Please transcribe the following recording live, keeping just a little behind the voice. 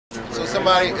So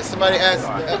somebody asked,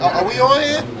 are we on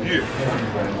here?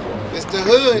 Yeah. It's the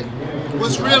hood.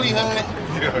 What's really hood?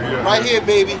 Yeah. Right here,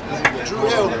 baby. Dru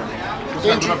Hill.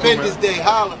 Independence Day.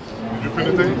 Holla.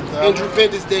 Independence Day?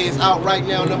 Independence Day is out right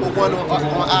now, #1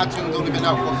 on iTunes. Only been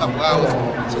out for a couple hours.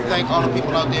 So thank all the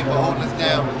people out there for holding us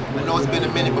down. I know it's been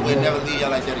a minute, but we'll never leave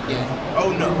y'all like that again.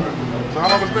 Oh no. So how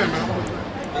long it's been, man?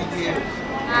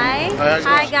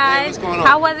 Hi guys.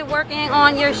 How was it working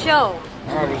on your show?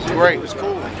 Oh, it was great. It was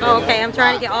cool. Okay, I'm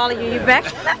trying to get all of you back.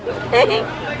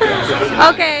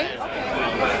 Okay.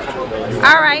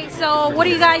 All right. So what are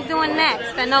you guys doing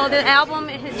next? I know the album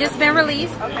has just been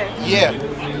released. Okay. Yeah.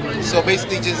 So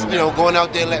basically, just going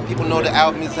out there, letting people know the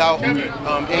album is out.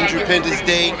 Independence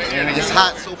Day. It's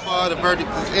hot so far. The verdict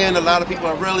is in. A lot of people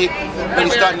are really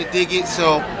starting to dig it.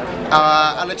 So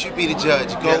I'll let you be the judge.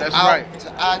 Go out to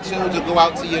iTunes or go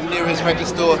out to your nearest record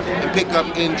store and pick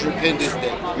up Independence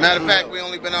Day. Matter of fact, we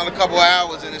only been on a couple of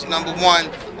hours and it's #1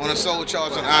 on the soul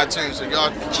charts on iTunes. So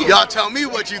y'all tell me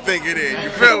what you think it is. You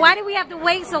feel me? Why do we have to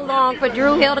wait so long for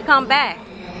Dru Hill to come back?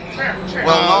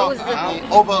 Well,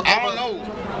 I don't know.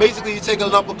 Basically, you take a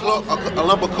lump of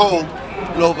coal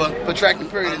over a protracted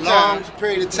period of time. Long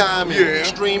period of time and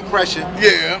extreme pressure.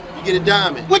 Yeah. You get a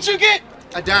diamond. What you get?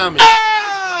 A diamond.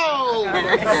 Oh!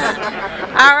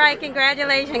 All right,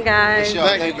 congratulations, guys.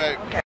 Thank you, babe.